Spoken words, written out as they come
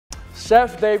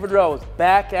Chef David Rose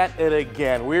back at it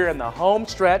again. We're in the home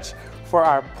stretch for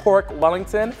our Pork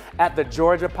Wellington at the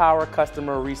Georgia Power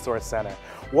Customer Resource Center.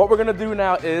 What we're gonna do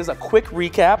now is a quick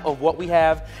recap of what we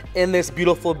have in this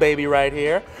beautiful baby right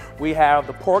here. We have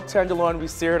the pork tenderloin we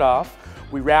seared off.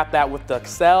 We wrap that with the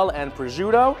Excel and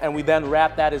prosciutto, and we then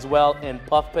wrap that as well in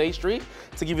puff pastry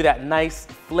to give you that nice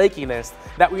flakiness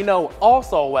that we know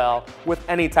also well with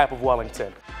any type of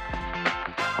Wellington.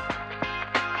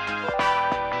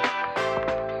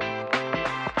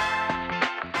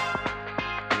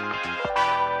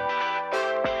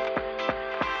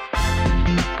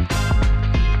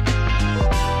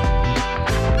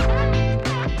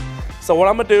 So what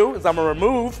I'm gonna do is I'm gonna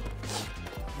remove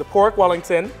the pork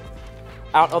Wellington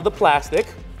out of the plastic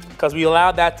because we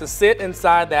allowed that to sit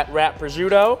inside that wrapped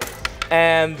prosciutto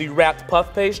and the wrapped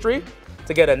puff pastry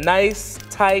to get a nice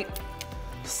tight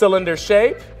cylinder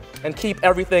shape and keep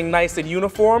everything nice and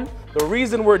uniform. The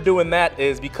reason we're doing that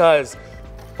is because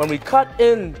when we cut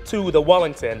into the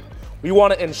Wellington, we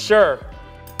want to ensure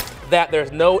that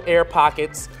there's no air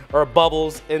pockets or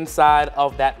bubbles inside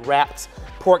of that wrapped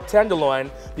pork tenderloin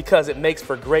because it makes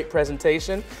for great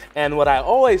presentation. And what I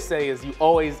always say is you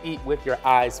always eat with your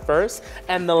eyes first.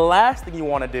 And the last thing you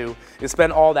want to do is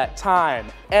spend all that time,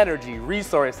 energy,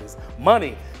 resources,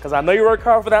 money, because I know you work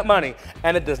hard for that money,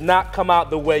 and it does not come out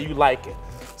the way you like it.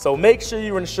 So make sure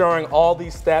you're ensuring all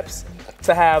these steps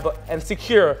to have and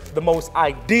secure the most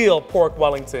ideal pork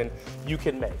Wellington you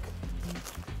can make,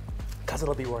 because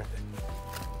it'll be worth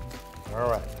it. All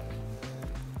right.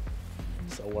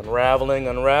 So unraveling,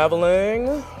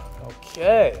 unraveling.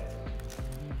 Okay,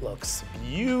 looks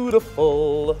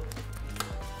beautiful.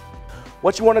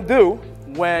 What you want to do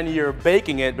when you're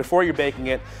baking it, before you're baking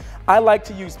it, I like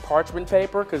to use parchment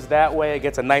paper because that way it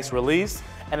gets a nice release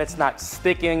and it's not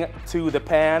sticking to the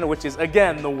pan, which is,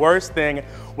 again, the worst thing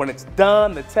when it's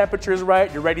done, the temperature is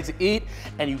right, you're ready to eat,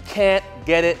 and you can't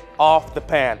get it off the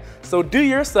pan. So do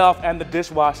yourself and the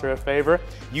dishwasher a favor,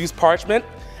 use parchment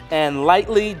and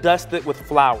lightly dust it with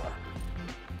flour.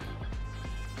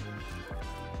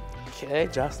 Okay,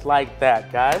 just like that,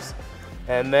 guys.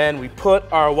 And then we put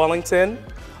our Wellington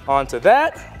onto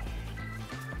that.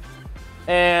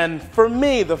 And for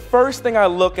me, the first thing I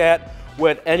look at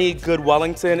with any good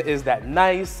Wellington is that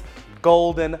nice,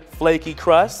 golden, flaky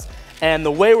crust. And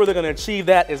the way we're gonna achieve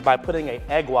that is by putting an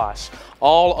egg wash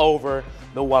all over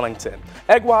the Wellington.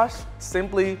 Egg wash,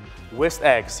 simply whisked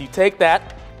eggs. So you take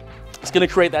that, it's gonna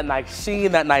create that nice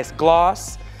sheen, that nice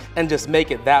gloss, and just make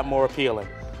it that more appealing.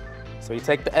 So you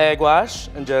take the egg wash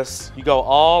and you go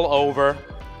all over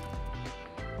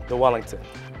the Wellington.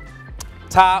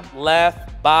 Top,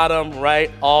 left, bottom, right,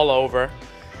 all over.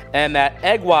 And that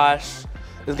egg wash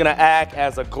is gonna act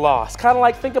as a gloss. Kind of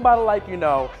like, think about it like, you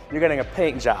know, you're getting a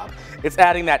paint job. It's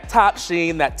adding that top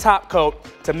sheen, that top coat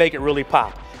to make it really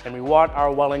pop. And we want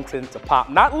our Wellington to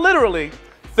pop, not literally,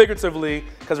 figuratively,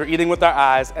 because we're eating with our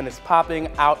eyes and it's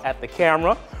popping out at the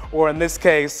camera, or in this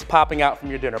case, popping out from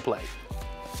your dinner plate.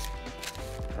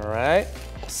 All right,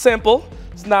 simple.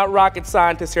 It's not rocket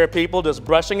scientists here, people, just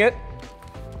brushing it.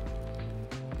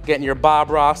 Getting your Bob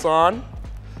Ross on.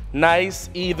 Nice,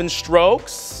 even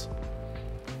strokes.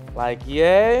 Like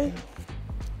yay.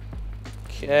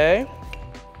 Okay.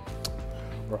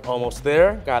 We're almost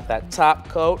there. Got that top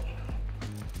coat.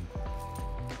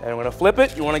 And we're gonna flip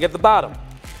it. You wanna get the bottom.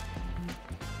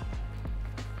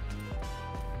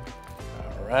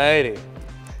 Alrighty,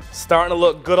 starting to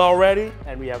look good already,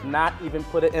 and we have not even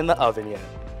put it in the oven yet.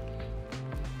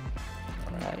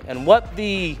 All right, and what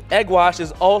the egg wash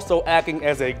is also acting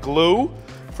as a glue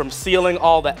from sealing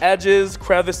all the edges,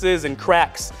 crevices, and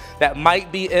cracks that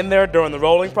might be in there during the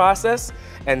rolling process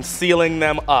and sealing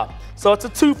them up. So it's a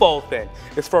twofold thing.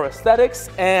 It's for aesthetics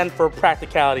and for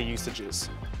practicality usages.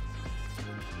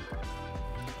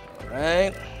 All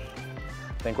right,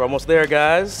 I think we're almost there,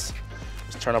 guys.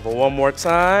 Just turn over one more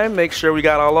time, make sure we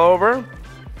got all over.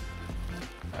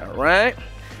 All right.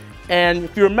 And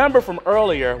if you remember from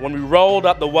earlier, when we rolled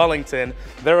up the Wellington,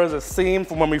 there was a seam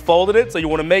from when we folded it, so you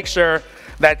want to make sure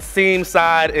that seam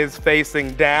side is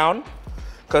facing down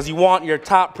because you want your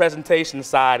top presentation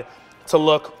side to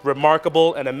look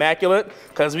remarkable and immaculate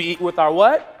because we eat with our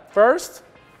what first?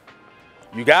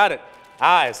 You got it.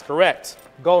 Eyes, correct.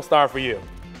 Gold star for you.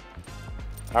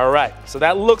 All right, so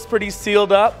that looks pretty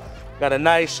sealed up. Got a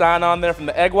nice shine on there from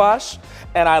the egg wash.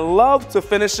 And I love to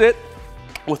finish it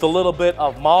with a little bit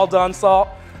of Maldon salt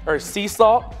or sea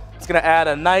salt. It's gonna add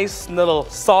a nice little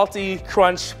salty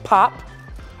crunch pop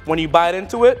when you bite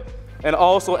into it, and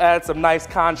also add some nice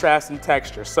contrast and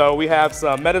texture. So we have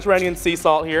some Mediterranean sea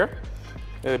salt here.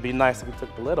 It would be nice if we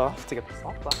took the lid off to get the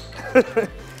salt off.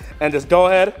 And just go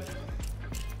ahead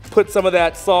put some of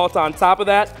that salt on top of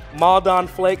that. Maldon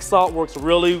flake salt works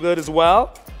really good as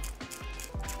well.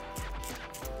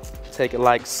 Take it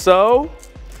like so.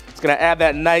 It's gonna add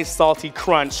that nice salty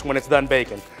crunch when it's done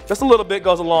baking. Just a little bit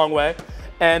goes a long way.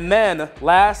 And then,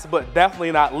 last but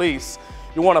definitely not least,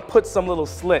 you wanna put some little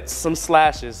slits, some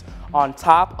slashes on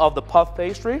top of the puff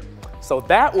pastry. So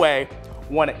that way,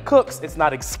 when it cooks, it's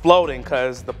not exploding,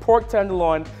 because the pork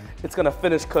tenderloin, it's gonna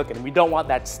finish cooking. We don't want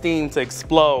that steam to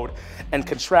explode and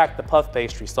contract the puff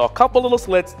pastry. So a couple little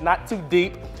slits, not too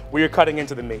deep, where you're cutting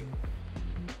into the meat.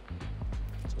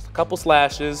 Just a couple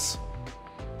slashes.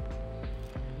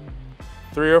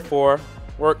 3 or 4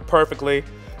 work perfectly,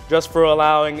 just for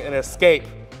allowing an escape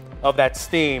of that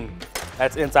steam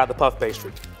that's inside the puff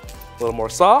pastry. A little more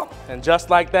salt, and just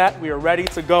like that, we are ready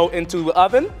to go into the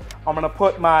oven. I'm gonna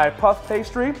put my puff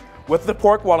pastry with the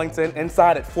pork Wellington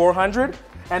inside at 400,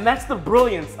 and that's the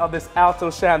brilliance of this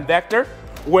Alto Sham Vector,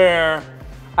 where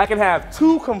I can have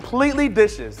 2 completely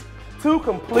dishes, 2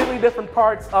 completely different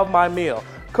parts of my meal,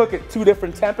 cook at 2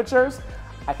 different temperatures.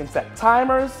 I can set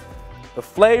timers. The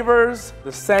flavors,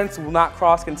 the scents will not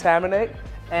cross-contaminate,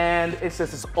 and it's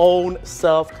just its own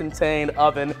self-contained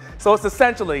oven. So it's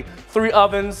essentially 3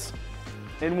 ovens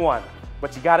in 1.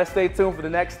 But you gotta stay tuned for the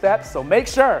next steps, so make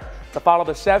sure to follow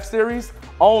the Chef Series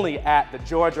only at the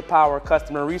Georgia Power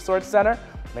Customer Resource Center.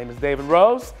 My name is David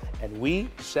Rose, and we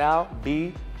shall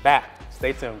be back.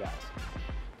 Stay tuned, guys.